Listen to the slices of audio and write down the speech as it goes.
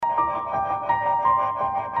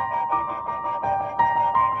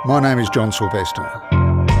My name is John Sylvester.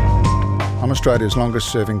 I'm Australia's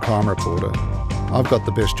longest serving crime reporter. I've got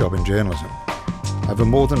the best job in journalism. Over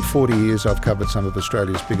more than 40 years I've covered some of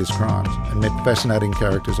Australia's biggest crimes and met fascinating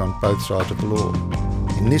characters on both sides of the law.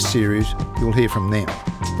 In this series you'll hear from them,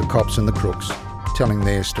 the cops and the crooks, telling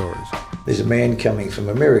their stories. There's a man coming from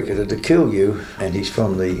America to kill you, and he's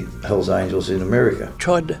from the Hells Angels in America.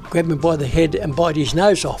 Tried to grab him by the head and bite his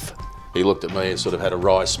nose off. He looked at me and sort of had a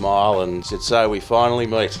wry smile and said, "So we finally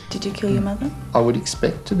meet." Did you kill your mother? I would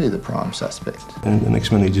expect to be the prime suspect. And the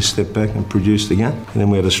next minute he just stepped back and produced the gun. And then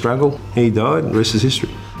we had a struggle. He died, the rest is history.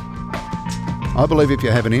 I believe if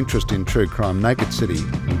you have an interest in true crime, Naked City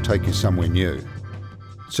will take you somewhere new.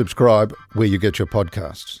 Subscribe where you get your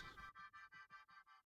podcasts.